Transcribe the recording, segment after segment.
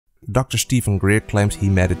Dr. Stephen Greer claims he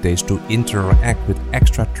meditates to interact with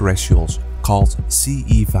extraterrestrials, called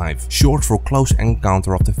CE5, short for Close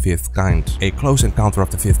Encounter of the Fifth Kind. A Close Encounter of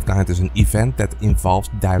the Fifth Kind is an event that involves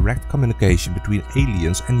direct communication between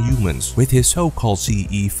aliens and humans. With his so-called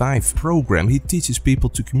CE5 program, he teaches people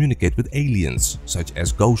to communicate with aliens, such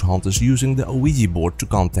as ghost hunters using the Ouija board to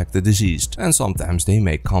contact the deceased, and sometimes they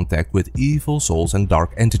make contact with evil souls and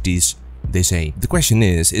dark entities, they say. The question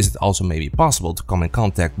is it also maybe possible to come in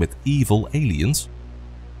contact with evil aliens?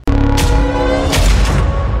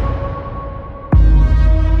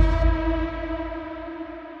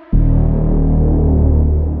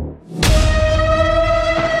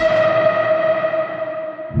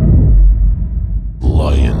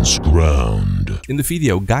 Ground. In the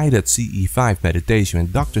video Guided CE5 Meditation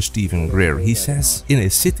with Dr. Stephen Greer, he says in a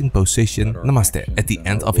sitting position, Namaste, at the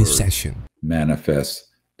end of his session. Manifest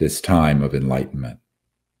this time of enlightenment.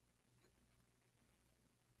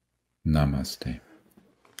 Namaste.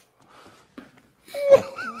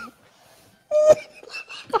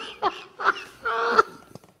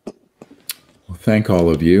 Well, thank all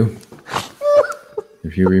of you.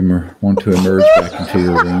 If you want to emerge back into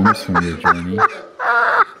your rooms from your journey,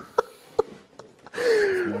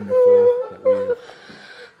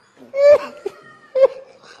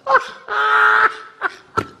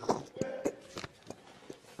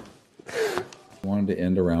 wanted to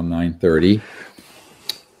end around 9:30.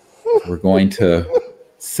 We're going to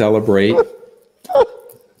celebrate.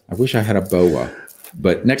 I wish I had a boa,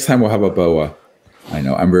 but next time we'll have a boa. I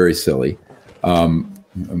know, I'm very silly.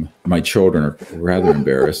 My children are rather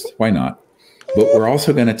embarrassed. Why not? But we're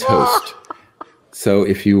also going to toast. So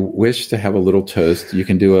if you wish to have a little toast, you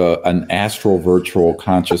can do an astral, virtual,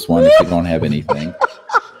 conscious one if you don't have anything.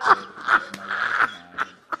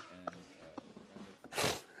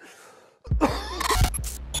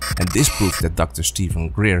 And this proves that Dr. Stephen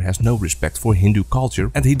Greer has no respect for Hindu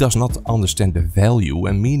culture and he does not understand the value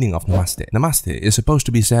and meaning of Namaste. Namaste is supposed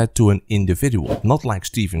to be said to an individual, not like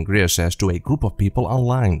Stephen Greer says to a group of people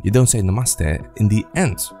online. You don't say Namaste in the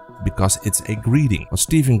end, because it's a greeting. What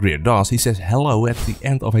Stephen Greer does, he says hello at the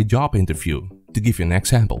end of a job interview. To give you an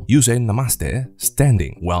example, you say Namaste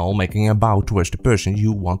standing while making a bow towards the person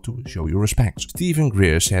you want to show your respect. Stephen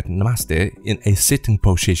Greer said Namaste in a sitting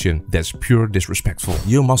position. That's pure disrespectful.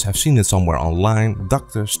 You must have seen it somewhere online.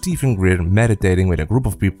 Dr. Stephen Greer meditating with a group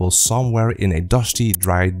of people somewhere in a dusty,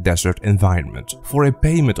 dry desert environment. For a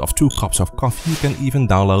payment of 2 cups of coffee, you can even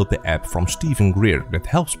download the app from Stephen Greer that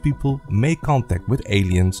helps people make contact with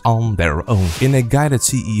aliens on their own. In a guided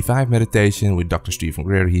CE5 meditation with Dr. Stephen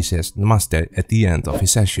Greer, he says Namaste at the end of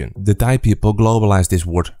his session. The Thai people globalized this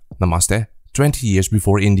word, Namaste, 20 years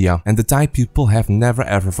before India, and the Thai people have never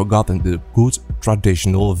ever forgotten the good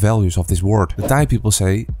traditional values of this word. The Thai people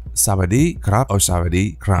say Savadi Krap or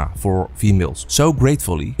Savadi Kra for females. So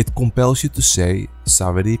gratefully, it compels you to say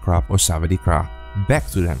Savadi Krap or Savadi Kra back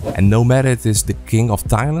to them. And no matter it is the king of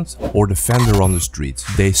Thailand or the vendor on the street,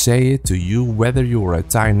 they say it to you whether you are a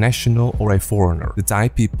Thai national or a foreigner. The Thai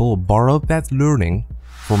people borrowed that learning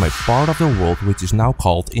from a part of the world which is now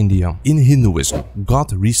called India. In Hinduism,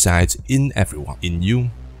 God resides in everyone. In you,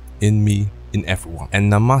 in me, in everyone.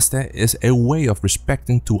 And Namaste is a way of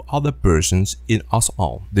respecting to other persons in us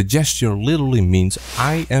all. The gesture literally means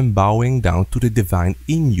I am bowing down to the divine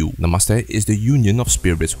in you. Namaste is the union of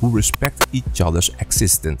spirits who respect each other's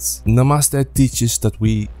existence. Namaste teaches that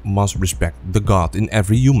we must respect the God in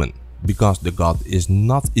every human, because the God is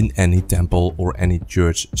not in any temple or any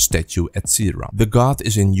church, statue, etc. The God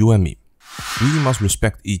is in you and me. We must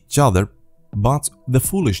respect each other, but the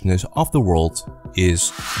foolishness of the world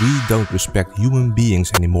is we don't respect human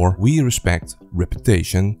beings anymore. We respect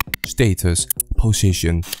reputation, status,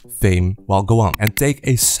 position, fame. Well, go on and take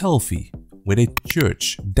a selfie with a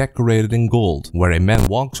church decorated in gold, where a man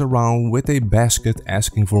walks around with a basket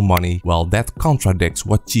asking for money. Well, that contradicts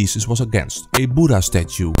what Jesus was against. A Buddha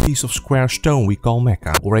statue, piece of square stone we call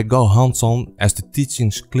Mecca, or a Go Hanson, as the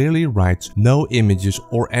teachings clearly writes, no images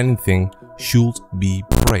or anything should be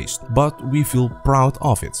praised. But we feel proud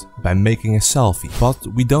of it by making a selfie. But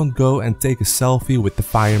we don't go and take a selfie with the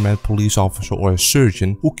fireman, police officer or a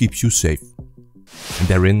surgeon who keeps you safe. And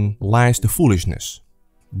therein lies the foolishness.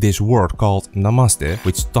 This word called Namaste,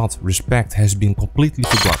 which taught respect, has been completely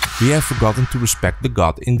forgotten. We have forgotten to respect the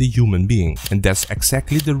God in the human being, and that's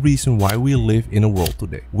exactly the reason why we live in a world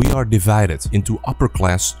today. We are divided into upper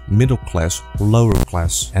class, middle class, lower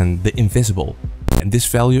class, and the invisible. And this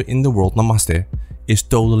value in the world, Namaste, is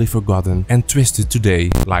totally forgotten and twisted today,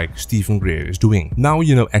 like Stephen Greer is doing. Now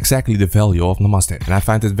you know exactly the value of Namaste, and I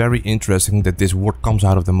find it very interesting that this word comes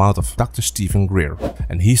out of the mouth of Dr. Stephen Greer.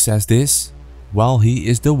 And he says this: while he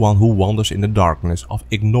is the one who wanders in the darkness of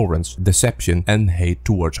ignorance, deception and hate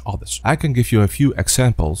towards others. I can give you a few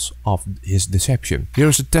examples of his deception. Here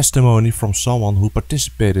is a testimony from someone who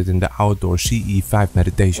participated in the outdoor CE5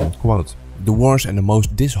 meditation. Quote, "The worst and the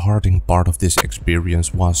most disheartening part of this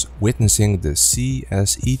experience was witnessing the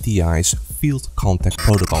CE5's field contact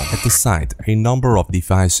protocol. At the site, a number of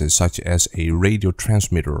devices such as a radio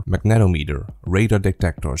transmitter, magnetometer, radar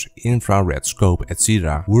detectors, infrared scope,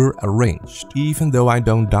 etc. were arranged. Even though I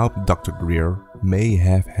don't doubt Dr. Greer may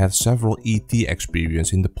have had several ET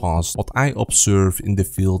experience in the past, what I observed in the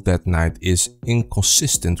field that night is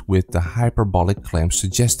inconsistent with the hyperbolic claims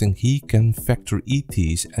suggesting he can factor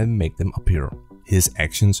ETs and make them appear. His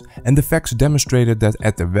actions and the facts demonstrated that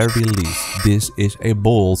at the very least this is a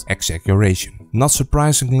bold exaggeration. Not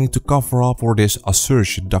surprisingly, to cover up for this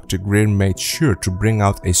assertion, Dr. Greer made sure to bring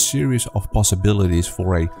out a series of possibilities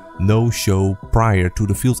for a no-show prior to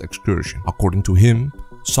the field excursion. According to him,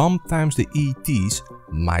 sometimes the ETs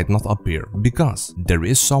might not appear because there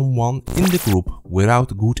is someone in the group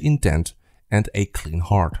without good intent and a clean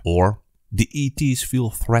heart, or the ETs feel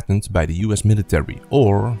threatened by the US military,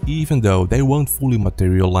 or even though they won't fully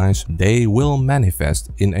materialize, they will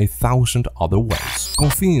manifest in 1,000 other ways.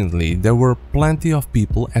 Conveniently, there were plenty of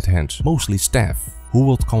people at hand, mostly staff, who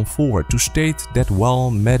would come forward to state that while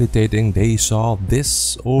meditating they saw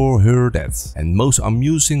this or heard that. And most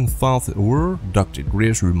amusing thought were Dr.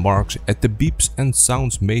 Greer's remarks at the beeps and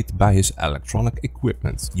sounds made by his electronic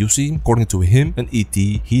equipment. You see, according to him, an ET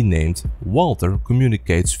he named Walter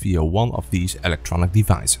communicates via one of these electronic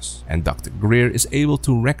devices, and Dr. Greer is able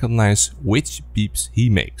to recognize which beeps he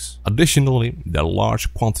makes. Additionally, the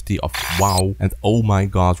large quantity of wow and oh my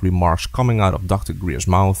god remarks coming out of Dr. Greer's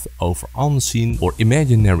mouth over unseen or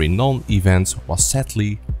imaginary non-events was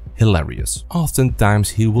sadly hilarious. Oftentimes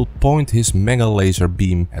he will point his mega laser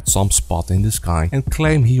beam at some spot in the sky and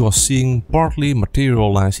claim he was seeing partly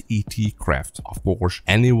materialized ET craft. Of course,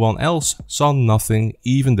 anyone else saw nothing,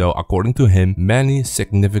 even though according to him many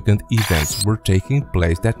significant events were taking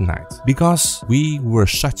place that night. Because we were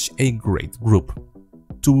such a great group.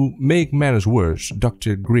 To make matters worse,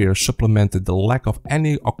 Dr. Greer supplemented the lack of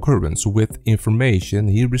any occurrence with information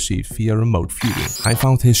he received via remote viewing. I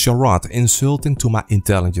found his charade insulting to my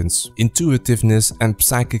intelligence, intuitiveness and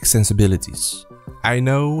psychic sensibilities. I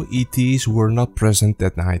know ETs were not present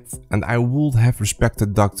that night, and I would have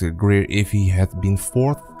respected Dr. Greer if he had been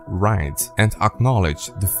forthright and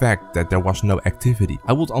acknowledged the fact that there was no activity.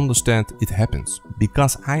 I would understand it happens,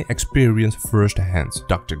 because I experienced firsthand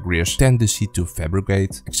Dr. Greer's tendency to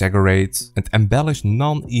fabricate, exaggerate and embellish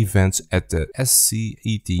non-events at the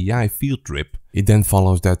CE5 field trip. It then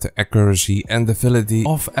follows that the accuracy and the validity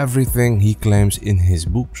of everything he claims in his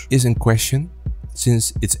books is in question,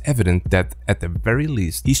 since it's evident that at the very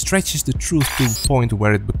least he stretches the truth to a point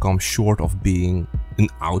where it becomes short of being an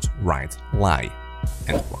outright lie.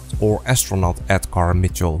 End quote. Or astronaut Edgar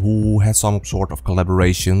Mitchell, who had some sort of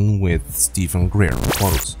collaboration with Stephen Greer.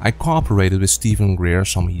 Quote, "I cooperated with Stephen Greer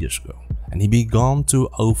some years ago, and he began to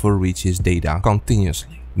overreach his data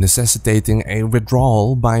continuously, necessitating a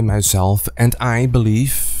withdrawal by myself and I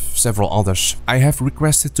believe several others. I have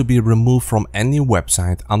requested to be removed from any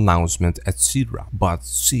website, announcement, etc. But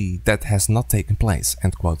see, that has not taken place."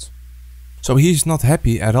 End quote. So he's not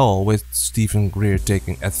happy at all with Stephen Greer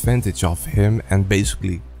taking advantage of him, and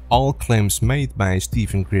basically all claims made by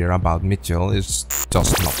Stephen Greer about Mitchell is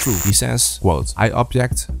just not true. He says, quote, "I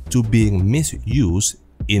object to being misused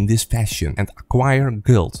in this fashion and acquire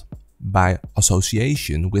guilt by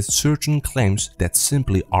association with certain claims that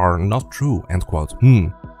simply are not true." End quote.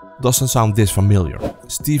 Doesn't sound this familiar.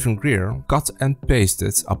 Stephen Greer cut and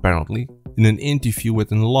pasted, apparently, in an interview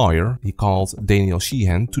with a lawyer he called Daniel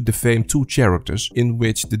Sheehan to defame two characters, in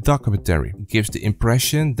which the documentary gives the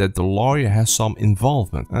impression that the lawyer has some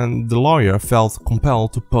involvement, and the lawyer felt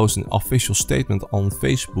compelled to post an official statement on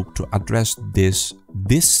Facebook to address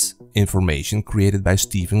this information created by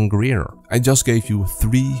Stephen Greer. I just gave you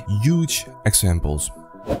 3 huge examples.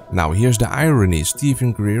 Now here's the irony.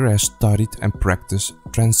 Stephen Greer has studied and practiced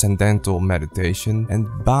transcendental meditation and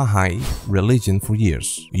Baha'i religion for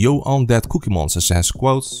years. Yo Undead Cookie Monster says,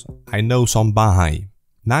 quote, "I know some Baha'i.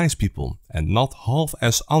 Nice people and not half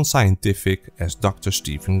as unscientific as Dr.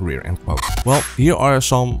 Stephen Greer." End quote. Well, here are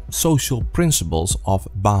some social principles of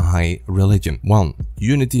Baha'i religion. 1.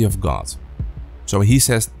 Unity of God. So he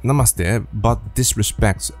says namaste but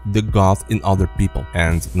disrespects the God in other people,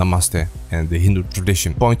 and namaste and the Hindu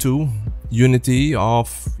tradition. Point 2. unity of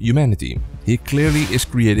humanity. He clearly is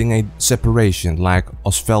creating a separation, like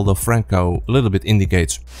Osvaldo Franco a little bit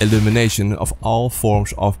indicates, elimination of all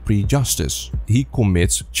forms of prejudice. He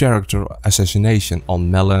commits character assassination on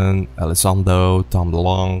Mellon, Elizondo, Tom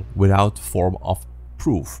DeLonge without form of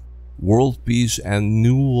proof. World peace and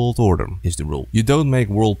new world order is the rule. You don't make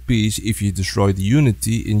world peace if you destroy the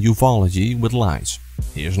unity in ufology with lies.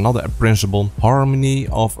 Here's another principle: harmony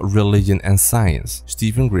of religion and science.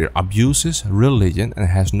 Stephen Greer abuses religion and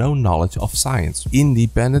has no knowledge of science.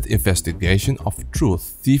 Independent investigation of truth.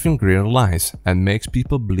 Stephen Greer lies and makes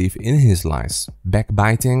people believe in his lies.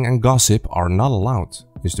 Backbiting and gossip are not allowed,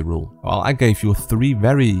 is the rule. Well, I gave you 3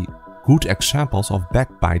 very good examples of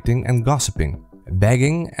backbiting and gossiping.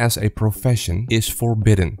 Begging as a profession is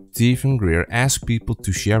forbidden. Stephen Greer asks people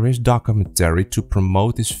to share his documentary to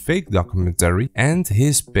promote his fake documentary and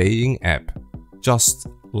his paying app. Just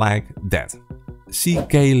like that.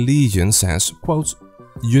 CK Legion says, quote,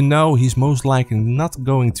 "You know he's most likely not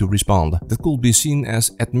going to respond. That could be seen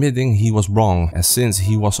as admitting he was wrong, as since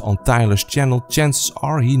he was on Tyler's channel, chances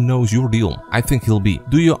are he knows your deal. I think he'll be.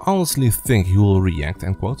 Do you honestly think he will react?"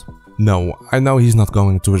 End quote. No, I know he's not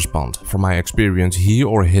going to respond. From my experience, he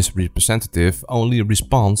or his representative only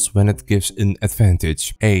responds when it gives an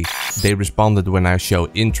advantage. A. They responded when I show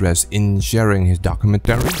interest in sharing his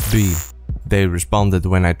documentary. B. They responded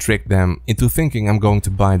when I tricked them into thinking I'm going to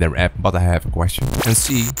buy their app, but I have a question. And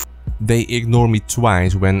C. They ignore me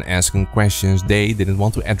twice when asking questions they didn't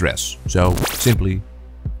want to address. So, simply,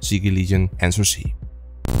 CK Legion answer C.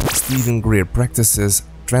 Stephen Greer practices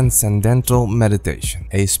transcendental meditation,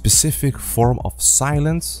 a specific form of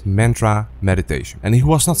silent mantra meditation. And he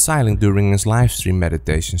was not silent during his live stream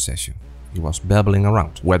meditation session. He was babbling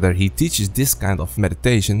around. Whether he teaches this kind of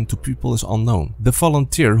meditation to people is unknown. The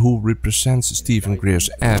volunteer who represents Stephen Greer's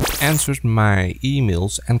app answers my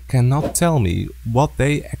emails and cannot tell me what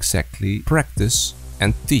they exactly practice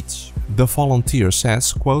and teach. The volunteer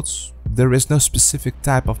says, quote, "There is no specific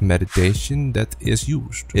type of meditation that is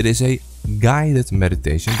used. It is a guided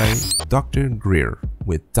meditation by Dr. Greer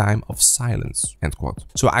with time of silence." End quote.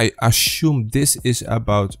 So I assume this is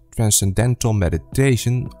about transcendental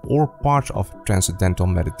meditation or part of transcendental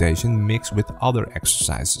meditation mixed with other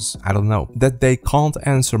exercises. I don't know. That they can't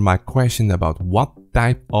answer my question about what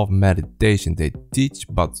type of meditation they teach,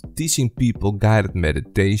 but teaching people guided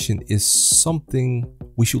meditation is something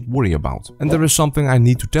we should worry about. And there is something I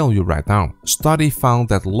need to tell you right now. Study found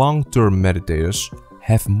that long-term meditators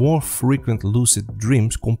have more frequent lucid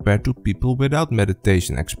dreams compared to people without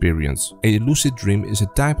meditation experience. A lucid dream is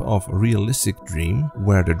a type of realistic dream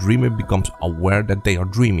where the dreamer becomes aware that they are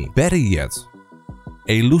dreaming. Better yet,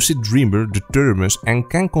 a lucid dreamer determines and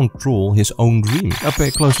can control his own dream. Now pay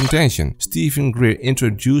close attention. Stephen Greer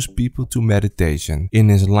introduced people to meditation. In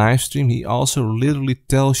his live stream, he also literally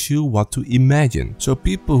tells you what to imagine. So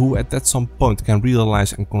people who at some point can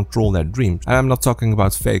realize and control their dreams. And I'm not talking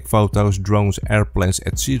about fake photos, drones, airplanes,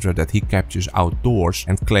 etc. that he captures outdoors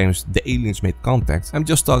and claims the aliens made contact. I'm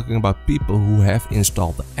just talking about people who have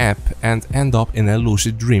installed the app and end up in a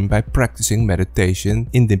lucid dream by practicing meditation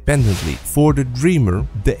independently. For the dreamer,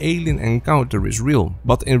 the alien encounter is real,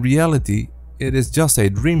 but in reality, it is just a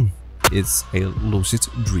dream. It's a lucid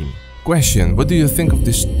dream. Question: what do you think of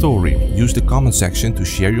this story? Use the comment section to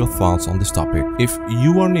share your thoughts on this topic. If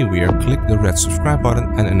you are new here, click the red subscribe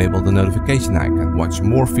button and enable the notification icon. Watch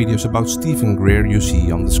more videos about Stephen Greer you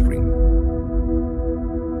see on the screen.